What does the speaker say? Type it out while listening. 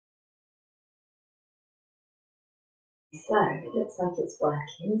So it looks like it's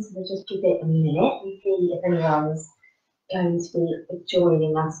working, so we'll just give it a minute and see if anyone's going to be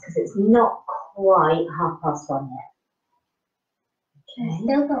joining us, because it's not quite 1:30 yet. Okay.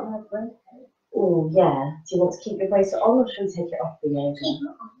 Still got my bracelet. Oh yeah. Do you want to keep your bracelet on, or should we take it off for yoga? Keep it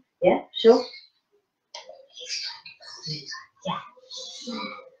on. Yeah, sure. Yeah.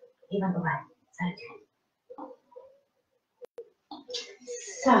 He went away. It's okay.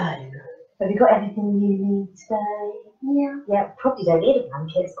 So, have you got everything you need today? Yeah. Yeah, probably don't need a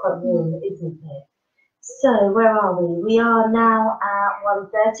blanket, it's quite warm, isn't it? So, where are we? We are now at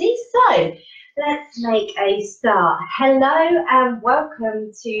 1:30, so let's make a start. Hello and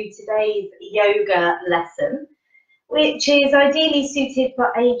welcome to today's yoga lesson, which is ideally suited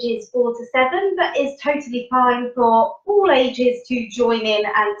for ages 4 to 7, but is totally fine for all ages to join in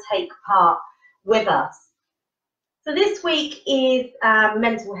and take part with us. So this week is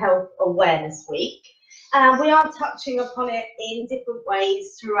Mental Health Awareness Week. We are touching upon it in different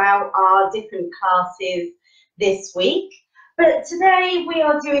ways throughout our different classes this week. But today we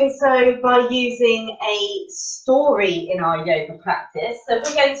are doing so by using a story in our yoga practice. So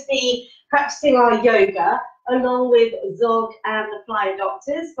we're going to be practicing our yoga along with Zog and the Flying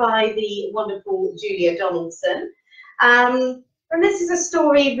Doctors by the wonderful Julia Donaldson. And this is a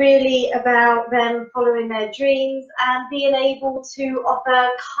story really about them following their dreams and being able to offer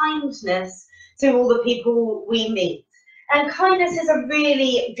kindness to all the people we meet. And kindness is a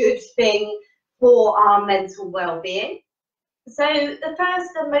really good thing for our mental well-being. So the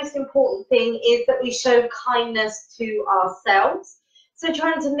first and most important thing is that we show kindness to ourselves. So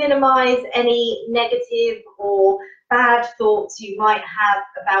trying to minimize any negative or bad thoughts you might have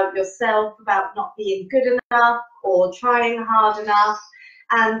about yourself, about not being good enough or trying hard enough,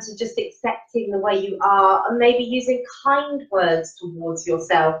 and to just accepting the way you are, and maybe using kind words towards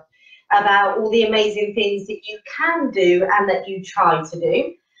yourself about all the amazing things that you can do and that you try to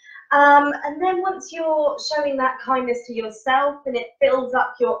do. And then once you're showing that kindness to yourself and it fills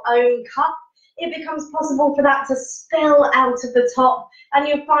up your own cup, it becomes possible for that to spill out of the top, and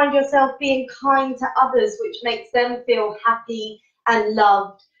you find yourself being kind to others, which makes them feel happy and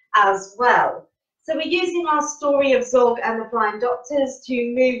loved as well. So we're using our story of Zog and the Flying Doctors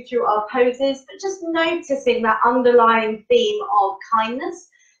to move through our poses, but just noticing that underlying theme of kindness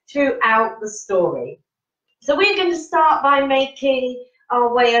throughout the story. So we're going to start by making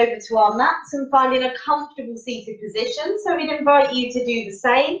our way over to our mats and finding a comfortable seated position. So we'd invite you to do the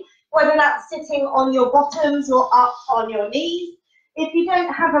same, whether that's sitting on your bottoms or up on your knees. If you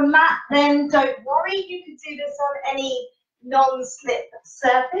don't have a mat, then don't worry, you can do this on any non-slip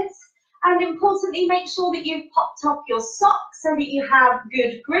surface. And importantly, make sure that you've popped off your socks so that you have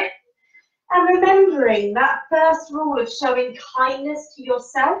good grip. And remembering that first rule of showing kindness to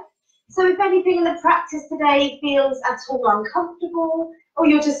yourself. So if anything in the practice today feels at all uncomfortable, or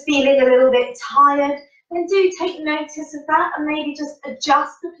you're just feeling a little bit tired, then do take notice of that and maybe just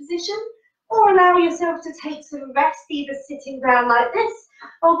adjust the position, or allow yourself to take some rest, either sitting down like this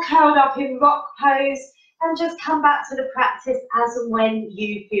or curled up in rock pose, and just come back to the practice as and when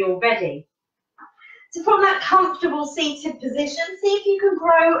you feel ready. So from that comfortable seated position, see if you can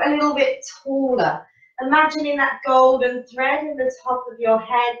grow a little bit taller, imagining that golden thread in the top of your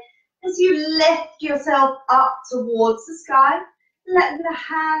head as you lift yourself up towards the sky, letting the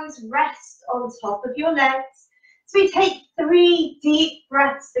hands rest on top of your legs. So we take 3 deep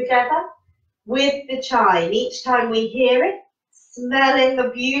breaths together with the chime. Each time we hear it, smelling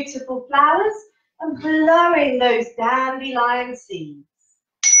the beautiful flowers and blowing those dandelion seeds.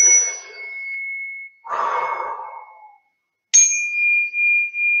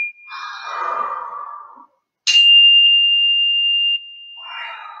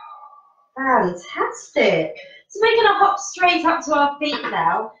 Fantastic. So we're going to hop straight up to our feet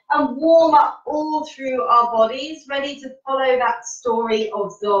now and warm up all through our bodies, ready to follow that story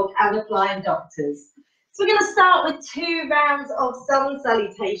of Zog and the Flying Doctors. So we're going to start with 2 rounds of sun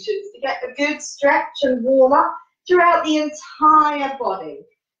salutations to get a good stretch and warm up throughout the entire body.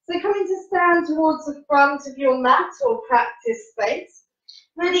 So coming to stand towards the front of your mat or practice space,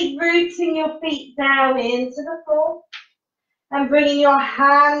 really rooting your feet down into the floor and bringing your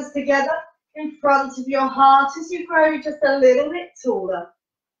hands together in front of your heart as you grow just a little bit taller.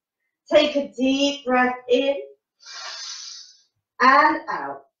 Take a deep breath in and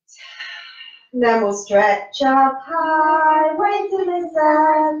out. And then we'll stretch up high, way to the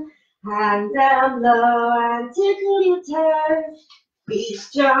sun, hand down low and tickle your toes. Feet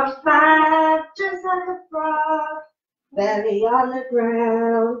jump back just like a frog, belly on the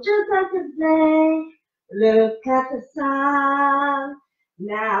ground just like a snake. Look at the sun,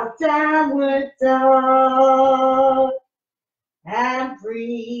 now downward dog. and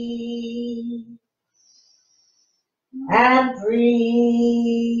breathe, and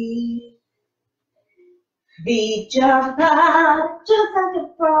breathe. Feet jump up just like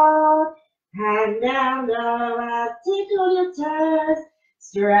a frog, hang down low and tickle your toes.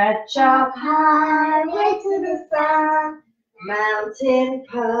 Stretch up high, way to the sun. Mountain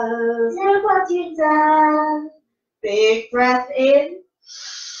pose, look what you've done. Big breath in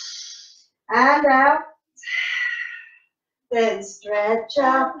and out. Then stretch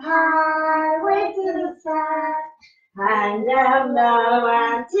up high, way to the sun. Hang down low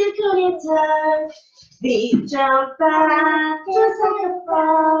and tickle your toes. Feet jump back just like a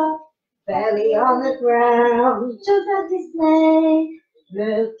frog. Belly on the ground, just like Disney.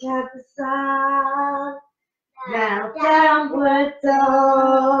 Look at the sun. Now downward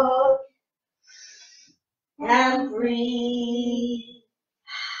dog. And breathe.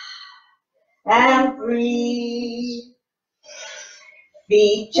 And breathe.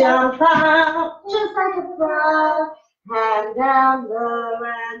 Feet jump up just like a frog. Hand down low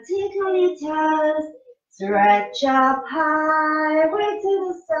and tickle your toes. Stretch up high, way to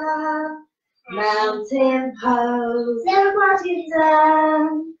the sun. Mountain pose, look what you've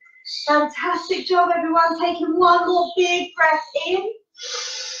done. Fantastic job, everyone. Taking one more big breath in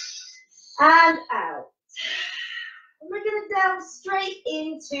and out. And we're going to delve straight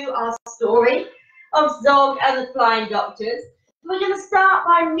into our story of Zog and the Flying Doctors. We're going to start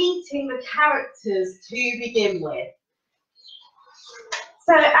by meeting the characters to begin with.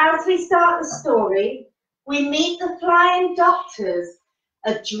 So as we start the story, we meet the Flying Doctors,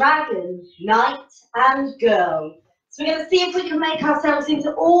 a dragon, knight and girl. So we're going to see if we can make ourselves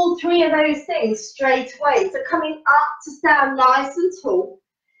into all three of those things straight away. So coming up to stand nice and tall,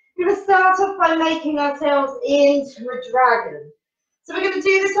 we're going to start off by making ourselves into a dragon. So we're going to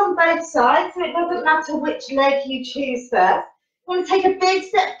do this on both sides, so it doesn't matter which leg you choose first. We're going to take a big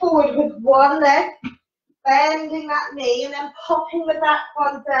step forward with one leg, bending that knee, and then popping the back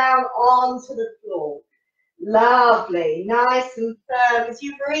one down onto the floor. Lovely, nice and firm. As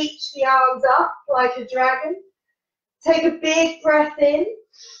you reach the arms up like a dragon, take a big breath in.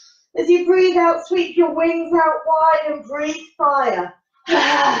 As you breathe out, sweep your wings out wide and breathe fire.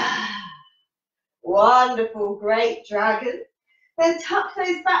 Wonderful, great dragon. Then tuck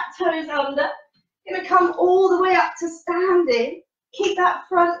those back toes under. You're going to come all the way up to standing. Keep that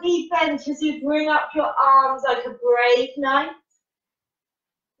front knee bent as you bring up your arms like a brave knight.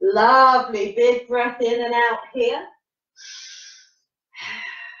 Lovely, big breath in and out here.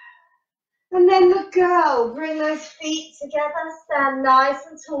 And then the girl, bring those feet together, stand nice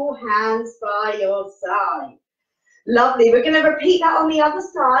and tall, hands by your side. Lovely, we're going to repeat that on the other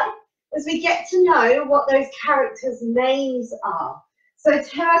side as we get to know what those characters' names are. So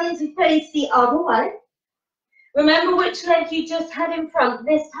turn to face the other way. Remember which leg you just had in front.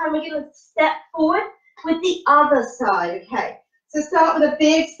 This time we're going to step forward with the other side, okay? So start with a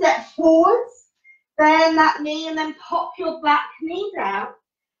big step forwards, bend that knee and then pop your back knee down.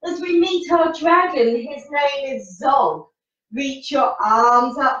 As we meet our dragon, his name is Zog. Reach your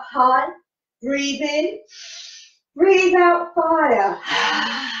arms up high, breathe in, breathe out fire.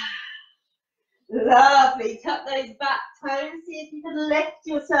 Lovely, tuck those back toes, see if you can lift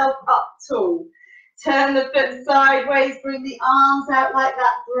yourself up tall. Turn the foot sideways, bring the arms out like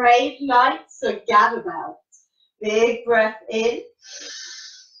that brave knight, so gadabout. Big breath in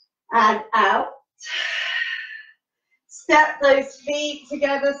and out. Step those feet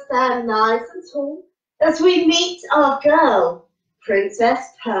together, stand nice and tall. As we meet our girl, Princess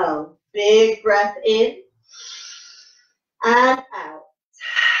Pearl. Big breath in and out.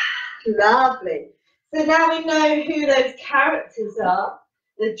 Lovely. So now we know who those characters are.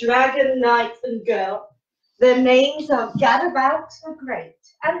 The dragon, knight and girl. Their names are Gadabout the Great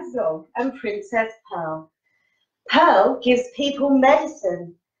and Zog and Princess Pearl. Pearl gives people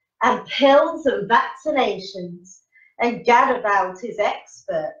medicine and pills and vaccinations, and Gadabout is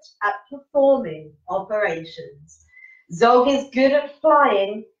expert at performing operations. Zog is good at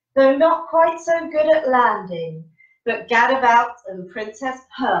flying, though not quite so good at landing, but Gadabout and Princess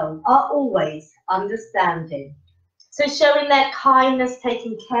Pearl are always understanding. So showing their kindness,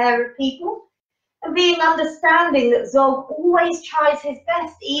 taking care of people, and being understanding that Zog always tries his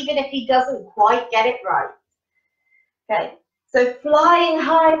best, even if he doesn't quite get it right. Okay, so flying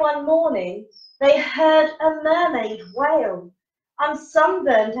high one morning, they heard a mermaid wail. "I'm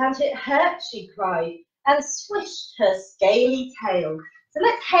sunburned and it hurts," she cried, and swished her scaly tail. So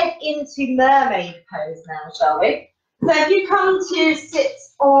let's head into mermaid pose now, shall we? So if you come to sit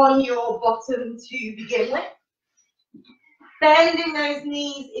on your bottom to begin with, bending those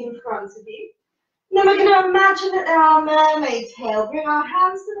knees in front of you. Then we're going to imagine that they're our mermaid tail. Bring our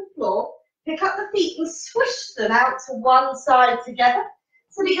hands to the floor, pick up the feet and swish them out to one side together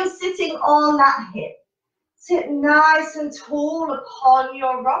so that you're sitting on that hip. Sit nice and tall upon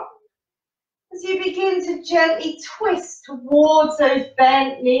your rock. As you begin to gently twist towards those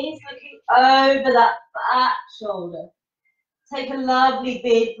bent knees, looking over that back shoulder. Take a lovely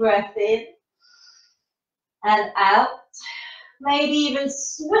big breath in and out. Maybe even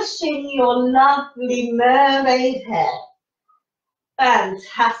swishing your lovely mermaid hair.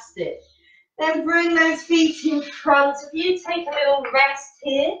 Fantastic. Then bring those feet in front of you. Take a little rest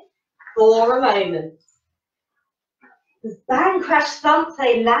here for a moment. As bang, crash, thump,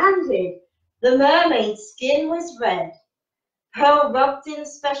 they landed. The mermaid's skin was red. Pearl rubbed in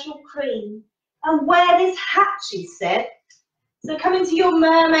special cream. And wear this hat, she said. So come into your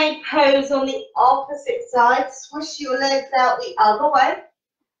mermaid pose on the opposite side. Swish your legs out the other way.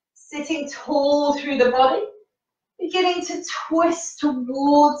 Sitting tall through the body. Beginning to twist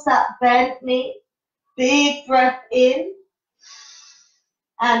towards that bent knee. Big breath in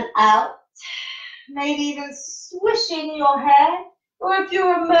and out. Maybe even swishing your hair. Or if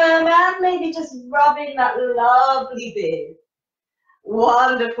you're a merman, maybe just rubbing that lovely beard.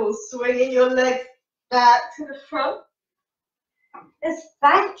 Wonderful. Swinging your legs back to the front. As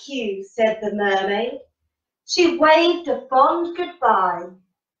thank you, said the mermaid. She waved a fond goodbye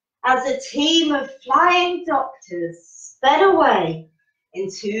as a team of flying doctors sped away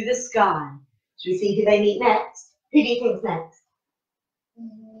into the sky. Should we see who they meet next? Who do you think's next?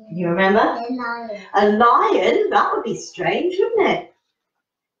 Can you remember? A lion. A lion? That would be strange, wouldn't it?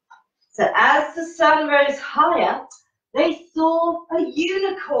 So as the sun rose higher, they saw a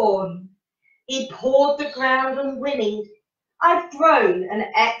unicorn. He pawed the ground and whinnied, I've grown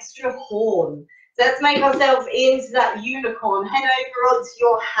an extra horn. So let's make ourselves into that unicorn. Head over onto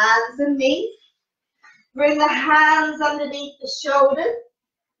your hands and knees. Bring the hands underneath the shoulders.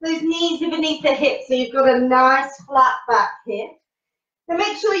 Those knees are beneath the hips, so you've got a nice flat back here. Now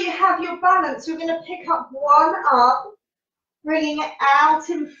make sure you have your balance. You're going to pick up one arm, bringing it out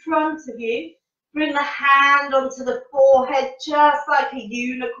in front of you. Bring the hand onto the forehead, just like a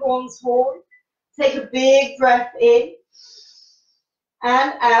unicorn's horn. Take a big breath in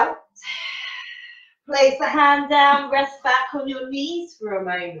and out. Place the hand down, rest back on your knees for a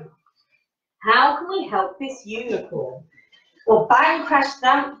moment. How can we help this unicorn? Well, bang, crash,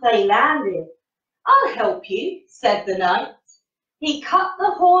 thump, they landed. I'll help you, said the knight. He cut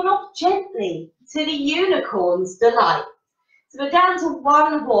the horn off gently to the unicorn's delight. So we're down to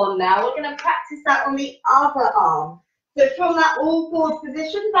one horn now. We're going to practice that on the other arm. So from that all fours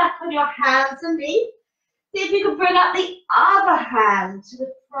position, back on your hands and knees. See if you can bring up the other hand to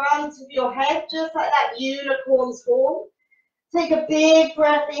the front of your head, just like that unicorn's horn. Take a big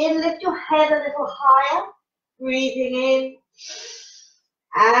breath in, lift your head a little higher. Breathing in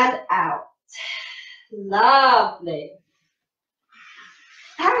and out. Lovely.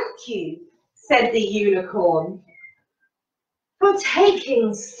 Thank you, said the unicorn, for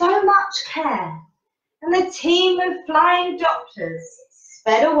taking so much care. And the team of flying doctors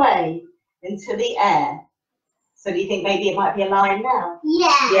sped away into the air. So do you think maybe it might be a lion now?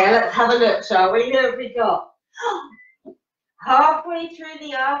 Yeah. Yeah, let's have a look, shall we? Who have we got? Halfway through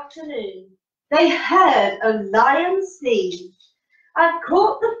the afternoon, they heard a lion sneeze. I've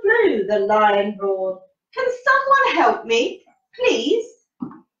caught the flu, the lion roared. Can someone help me, please?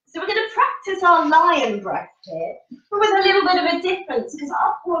 So we're going to practice our lion breath here, but with a little bit of a difference, because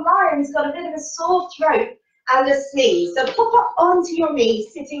our poor lion's got a bit of a sore throat and a sneeze. So pop up onto your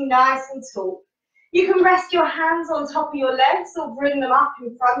knees, sitting nice and tall. You can rest your hands on top of your legs or bring them up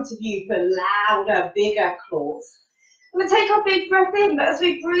in front of you for louder, bigger claws. We're going to take our big breath in, but as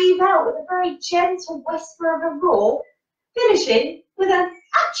we breathe out with a very gentle whisper of a roar, finishing with an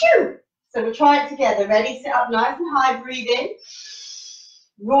achoo. So we'll try it together. Ready? Sit up nice and high. Breathe in.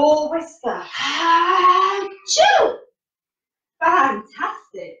 Roar, whisper. Achoo!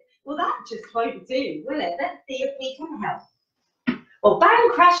 Fantastic. Well, that just won't do, will it? Let's see if we can help. Well, bang,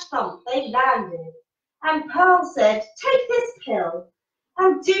 crash, thump, they landed. And Pearl said, take this pill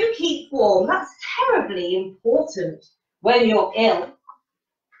and do keep warm. That's terribly important when you're ill.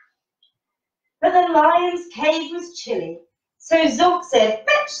 But the lion's cave was chilly, so Zork said,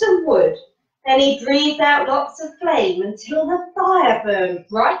 fetch some wood. Then he breathed out lots of flame until the fire burned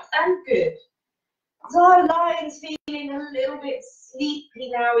bright and good. So our lion's feeling a little bit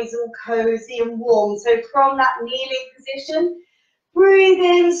sleepy now. He's all cozy and warm. So from that kneeling position, breathe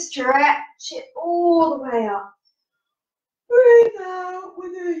in, stretch it all the way up. Breathe out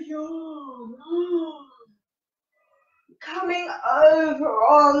with a yawn. Coming over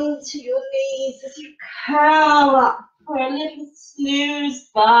onto your knees as you curl up for a little snooze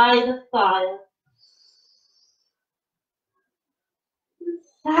by the fire.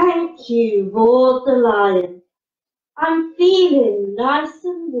 Thank you, roared the lion. I'm feeling nice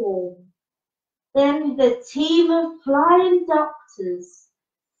and warm. Then the team of flying doctors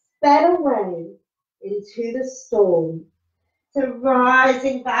sped away into the storm. So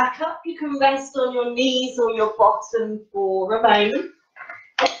rising back up, you can rest on your knees or your bottom for a moment.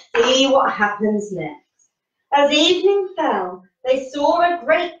 Let's see what happens next. As evening fell, they saw a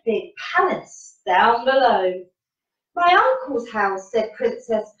great big palace down below. My uncle's house, said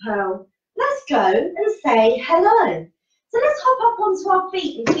Princess Pearl. Let's go and say hello. So let's hop up onto our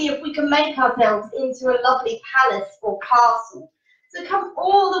feet and see if we can make ourselves into a lovely palace or castle. So come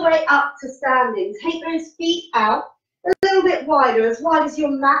all the way up to standing. Take those feet out a little bit wider, as wide as your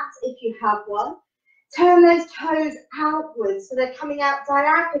mat if you have one. Turn those toes outwards so they're coming out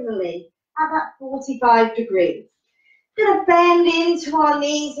diagonally at that 45 degrees. We're going to bend into our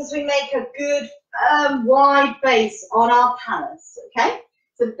knees as we make a good wide base on our palace, okay?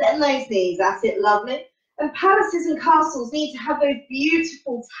 So bend those knees, that's it, lovely. And palaces and castles need to have those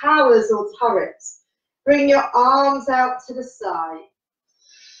beautiful towers or turrets. Bring your arms out to the side.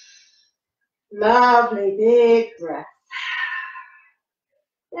 Lovely, big breath.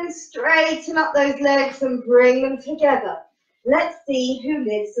 Then straighten up those legs and bring them together. Let's see who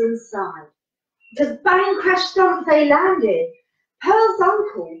lives inside. Just bang, crash, thump, they landed. Pearl's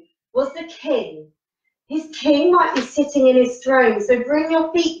uncle was the king. His king might be sitting in his throne, so bring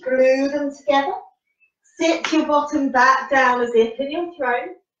your feet, glue them together. Sit your bottom back down as if in your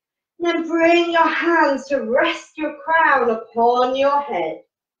throne. Then bring your hands to rest your crown upon your head.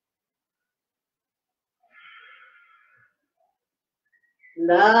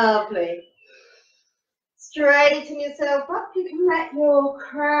 Lovely. Straighten yourself up. You can let your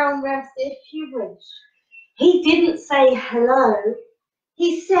crown rest if you wish. He didn't say hello.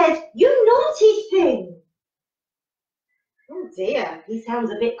 He said, you naughty thing. Oh dear, he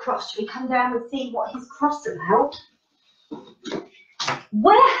sounds a bit cross. Shall we come down and see what he's cross about?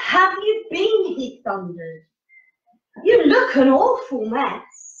 Where have you been, he thundered. You look an awful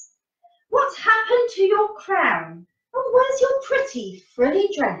mess. What's happened to your crown? And where's your pretty, frilly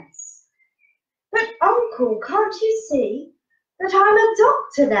dress? But, Uncle, can't you see that I'm a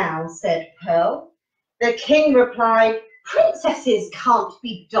doctor now, said Pearl. The king replied, princesses can't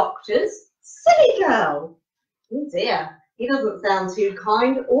be doctors, silly girl. Oh dear, he doesn't sound too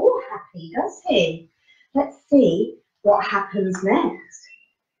kind or happy, does he? Let's see what happens next.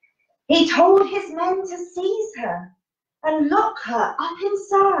 He told his men to seize her and lock her up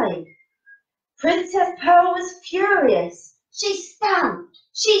inside. Princess Pearl was furious. She stamped,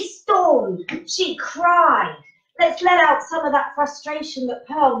 she stormed, she cried. Let's let out some of that frustration that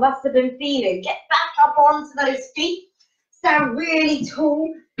Pearl must have been feeling. Get back up onto those feet. Stand really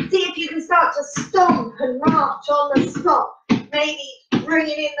tall. See if you can start to stomp and march on the spot. Maybe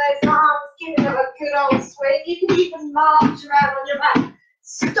bringing in those arms, giving them a good old swing. You can even march around on your back,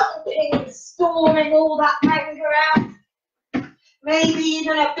 stomping and storming all that anger out. Maybe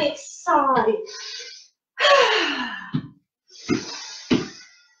even a big sigh.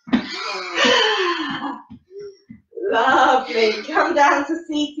 Lovely. Come down to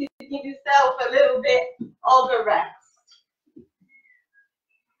seated to give yourself a little bit of a rest.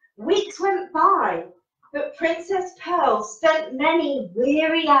 Weeks went by, but Princess Pearl spent many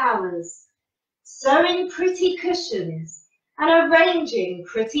weary hours sewing pretty cushions and arranging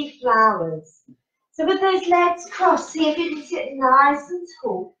pretty flowers. So with those legs crossed, see if you can sit nice and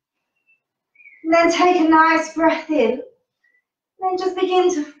tall. And then take a nice breath in. Then just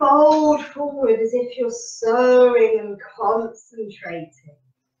begin to fold forward as if you're sewing and concentrating.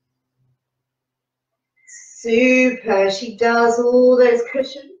 Super, she does all those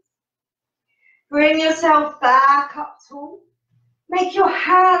cushions. Bring yourself back up tall. Make your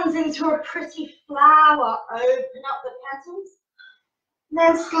hands into a pretty flower. Open up the petals.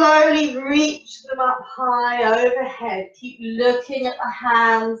 Then slowly reach them up high overhead. Keep looking at the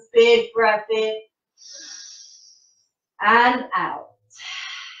hands. Big breath in and out.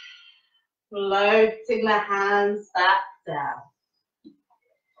 Floating the hands back down.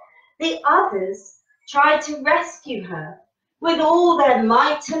 The others tried to rescue her with all their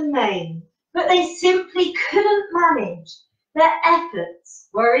might and main, but they simply couldn't manage. Their efforts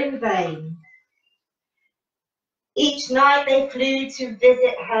were in vain. Each night they flew to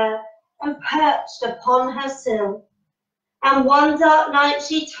visit her and perched upon her sill. And one dark night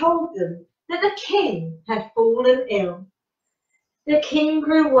she told them that the king had fallen ill. The king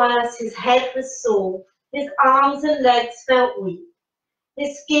grew worse, his head was sore, His arms and legs felt weak.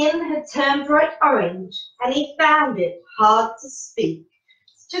 His skin had turned bright orange, and he found it hard to speak.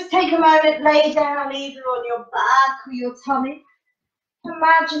 Just take a moment, lay down either on your back or your tummy,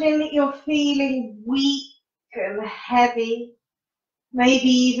 imagining that you're feeling weak and heavy. Maybe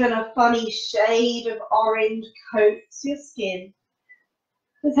even a funny shade of orange coats your skin.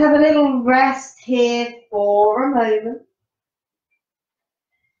 Just have a little rest here for a moment.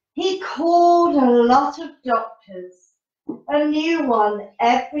 He called a lot of doctors, a new one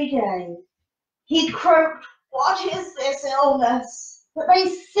every day. He croaked, "What is this illness?" But they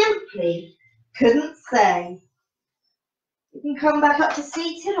simply couldn't say. You can come back up to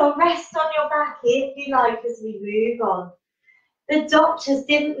seated or rest on your back if you like as we move on. The doctors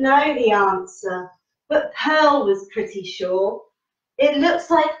didn't know the answer, but Pearl was pretty sure. It looks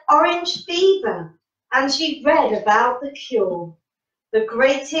like orange fever, and she read about the cure. The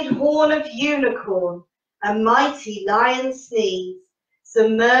grated horn of unicorn, a mighty lion sneeze,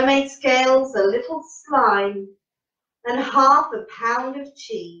 some mermaid scales, a little slime, and half a pound of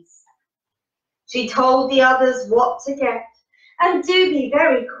cheese. She told the others what to get, and do be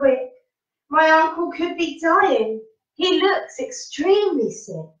very quick. My uncle could be dying. He looks extremely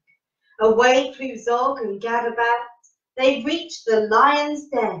sick. Away flew Zog and Gadabout. They reached the lion's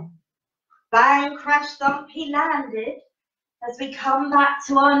den. Bang, crash, thump, he landed. As we come back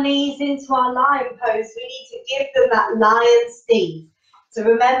to our knees into our lion pose, we need to give them that lion sneeze. So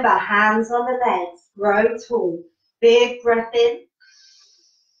remember, hands on the legs, grow tall. Big breath in.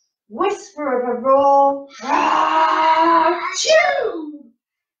 Whisper of a roar. Achoo!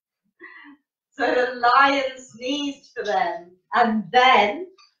 So the lion sneezed for them, and then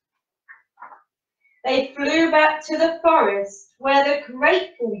they flew back to the forest where the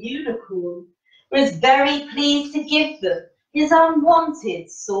grateful unicorn was very pleased to give them his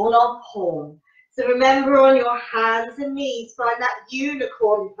unwanted sawn-off horn. So remember, on your hands and knees, find that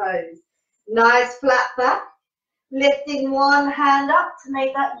unicorn pose. Nice flat back, lifting one hand up to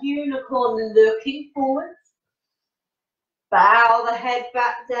make that unicorn looking forward. Bow the head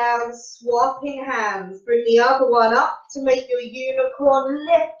back down, swapping hands. Bring the other one up to make your unicorn.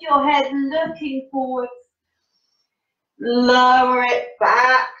 Lift your head looking forward. Lower it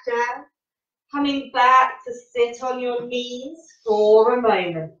back down. Coming back to sit on your knees for a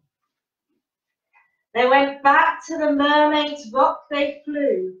moment. They went back to the mermaid's rock they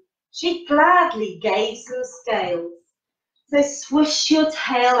flew. She gladly gave some scales. So swish your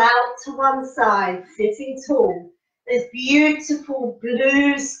tail out to one side, sitting tall. There's beautiful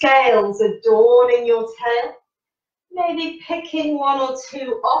blue scales adorning your tail. Maybe picking one or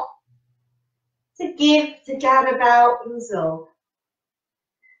two off to give to Gadabout and Zog.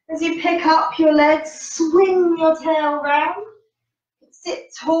 As you pick up your legs, swing your tail round.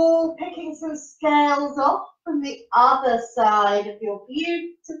 Sit tall, picking some scales off from the other side of your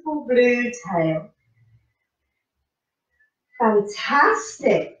beautiful blue tail.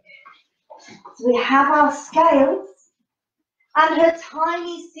 Fantastic. So we have our scales, and her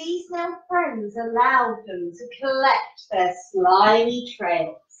tiny sea snail friends allowed them to collect their slimy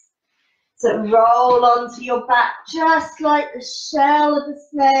trails. So roll onto your back just like the shell of a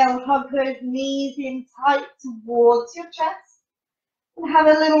snail. Hug those knees in tight towards your chest. And have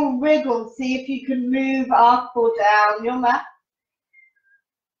a little wriggle. See if you can move up or down your mat.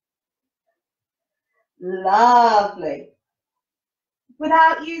 Lovely.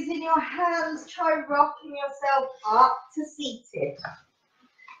 Without using your hands, try rocking yourself up to seated.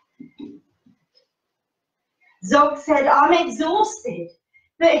 Zog said, "I'm exhausted."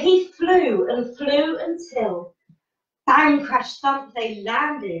 But he flew and flew until, bang, crash, thump, they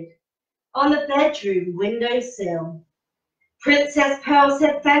landed on the bedroom windowsill. Princess Pearl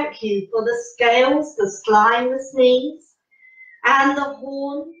said thank you for the scales, the slime, the sneeze, and the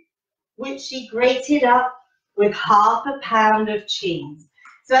horn, which she grated up with half a pound of cheese.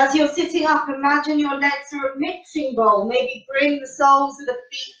 So as you're sitting up, imagine your legs are a mixing bowl. Maybe bring the soles of the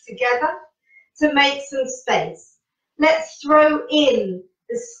feet together to make some space. Let's throw in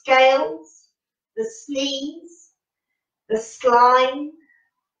the scales, the sneeze, the slime,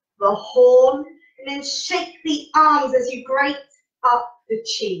 the horn, and then shake the arms as you grate up the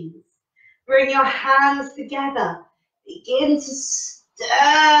cheese. Bring your hands together. Begin to stir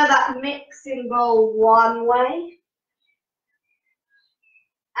that mixing bowl one way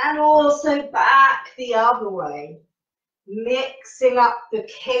and also back the other way, mixing up the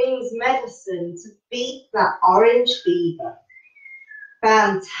king's medicine to beat that orange fever.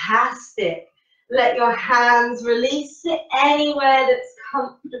 Fantastic. Let your hands release it anywhere that's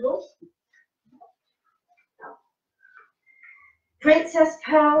comfortable. Princess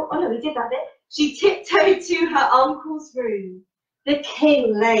Pearl, oh no, we did that bit. She tiptoed to her uncle's room. The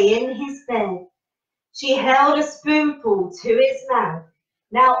king lay in his bed. She held a spoonful to his mouth.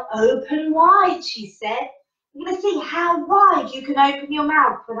 Now open wide, she said. I'm going to see how wide you can open your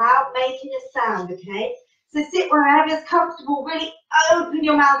mouth without making a sound, okay? So sit wherever is comfortable. Really open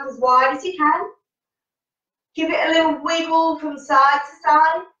your mouth as wide as you can. Give it a little wiggle from side to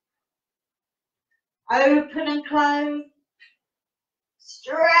side. Open and close.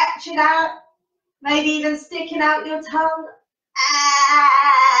 Stretch it out. Maybe even sticking out your tongue.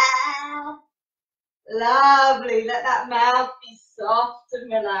 Ah, lovely. Let that mouth be soft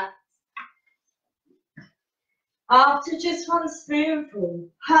and relaxed. After just one spoonful,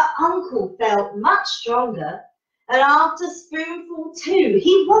 her uncle felt much stronger. And after spoonful 2,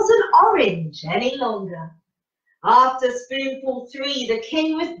 he wasn't orange any longer. After spoonful 3, the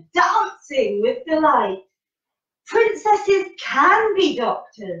king was dancing with delight. Princesses can be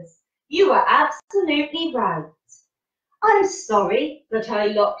doctors. You are absolutely right. I'm sorry that I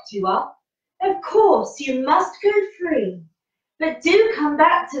locked you up. Of course, you must go free. But do come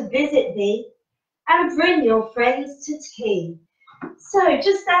back to visit me and bring your friends to tea. So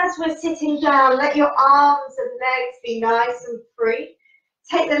just as we're sitting down, let your arms and legs be nice and free.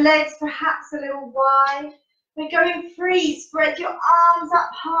 Take the legs perhaps a little wide. We're going free. Spread your arms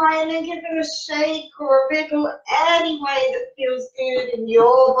up high and then give them a shake or a wiggle any way that feels good in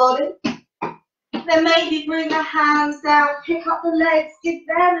your body. Then maybe bring the hands down, pick up the legs, give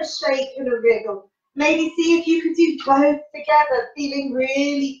them a shake and a wiggle. Maybe see if you can do both together, feeling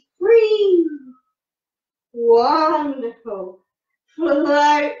really free. Wonderful. Float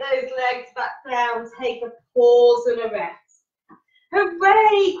those legs back down, take a pause and a rest.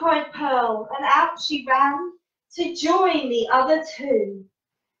 Hooray, cried Pearl, and out she ran to join the other two.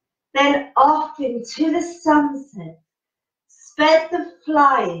 Then off into the sunset sped the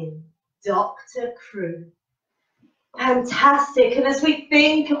flying Dr. Crew. Fantastic, and as we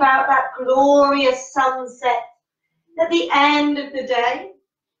think about that glorious sunset at the end of the day,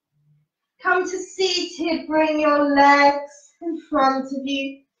 come to seated, bring your legs in front of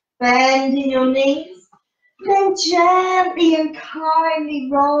you, bending your knees, then gently and kindly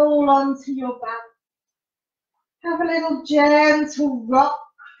roll onto your back. Have a little gentle rock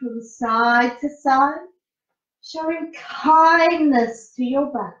from side to side, showing kindness to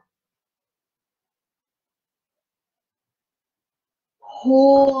your back.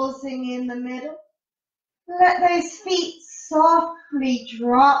 Pausing in the middle, let those feet softly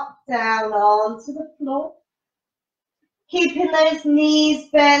drop down onto the floor. Keeping those knees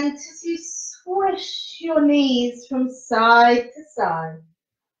bent as you swish your knees from side to side.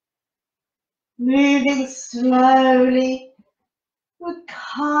 Moving slowly with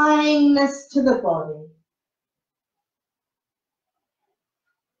kindness to the body.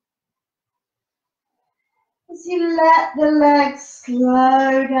 As you let the legs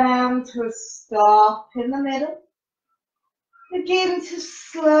slow down to a stop in the middle, begin to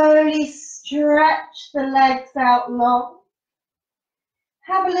slowly stretch the legs out long.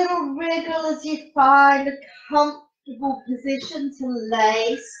 Have a little wriggle as you find a comfortable position to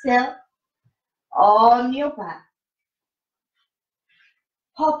lay still on your back.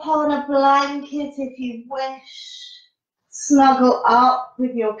 Hop on a blanket if you wish. Snuggle up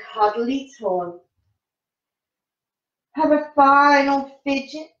with your cuddly toy. Have a final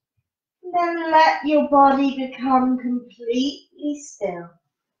fidget, then let your body become completely still.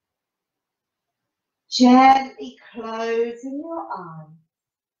 Gently closing your eyes.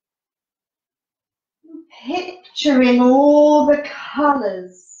 Picturing all the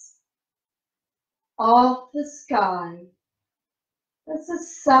colours of the sky as the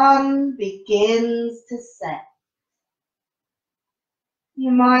sun begins to set.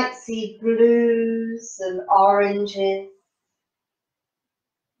 You might see blues and oranges,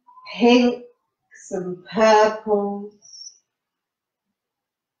 pinks and purples,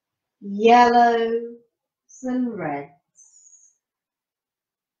 yellows and reds.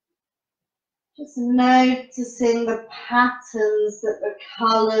 Just noticing the patterns that the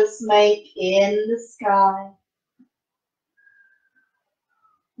colours make in the sky.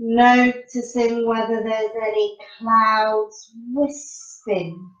 Noticing whether there's any clouds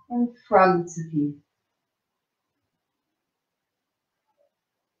wisping in front of you.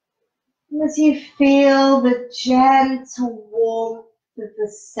 As you feel the gentle warmth of the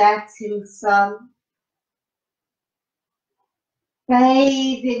setting sun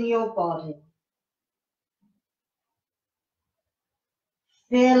bathe in your body,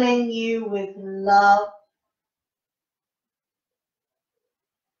 filling you with love,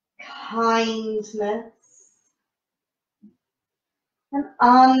 kindness, and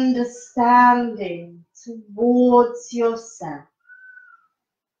understanding towards yourself.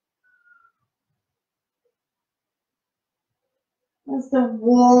 As the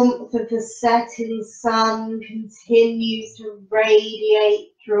warmth of the setting sun continues to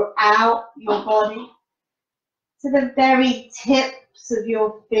radiate throughout your body, to the very tips of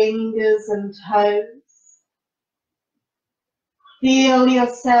your fingers and toes, feel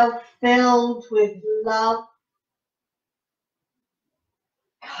yourself filled with love,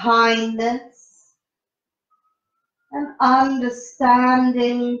 kindness, and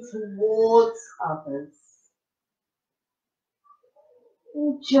understanding towards others.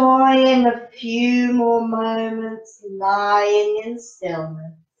 Enjoying a few more moments lying in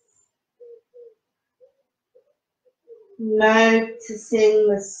stillness. Noticing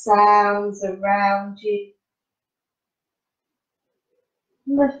the sounds around you.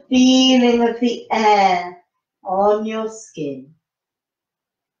 And the feeling of the air on your skin.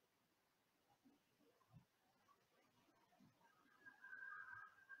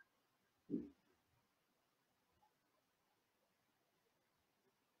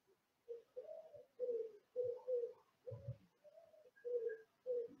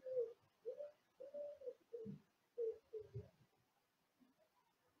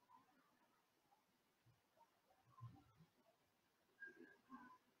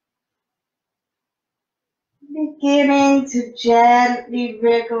 Beginning to gently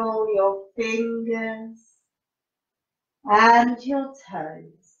wriggle your fingers and your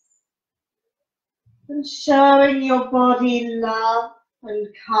toes, and showing your body love and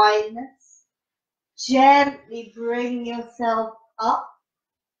kindness. Gently bring yourself up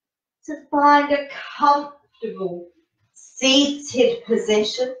to find a comfortable seated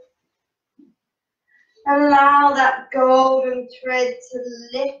position. Allow that golden thread to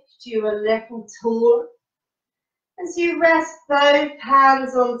lift you a little taller as you rest both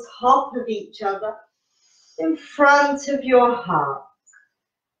hands on top of each other in front of your heart.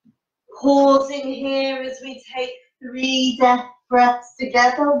 Pausing here as we take 3 deep breaths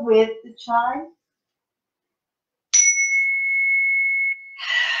together with the chime.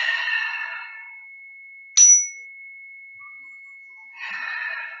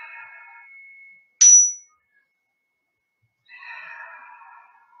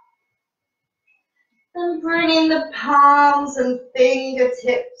 And bringing the palms and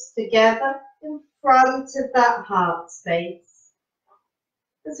fingertips together in front of that heart space.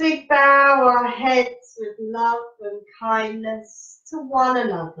 As we bow our heads with love and kindness to one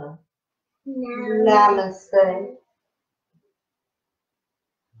another. Namaste.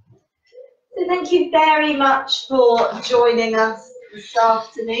 So thank you very much for joining us this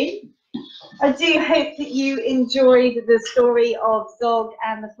afternoon. I do hope that you enjoyed the story of Zog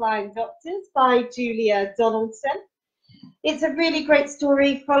and the Flying Doctors by Julia Donaldson. It's a really great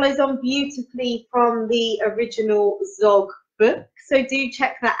story, follows on beautifully from the original Zog book. So do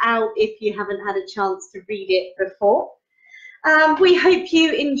check that out if you haven't had a chance to read it before. We hope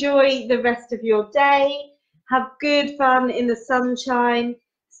you enjoy the rest of your day. Have good fun in the sunshine.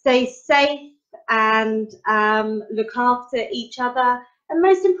 Stay safe and look after each other. And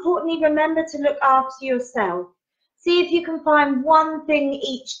most importantly, remember to look after yourself. See if you can find one thing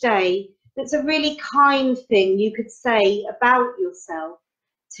each day that's a really kind thing you could say about yourself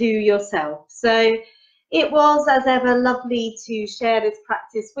to yourself. So it was, as ever, lovely to share this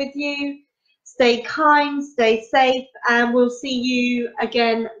practice with you. Stay kind, stay safe, and we'll see you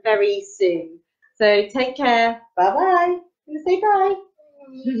again very soon. So take care. Bye-bye. I'm going to say bye.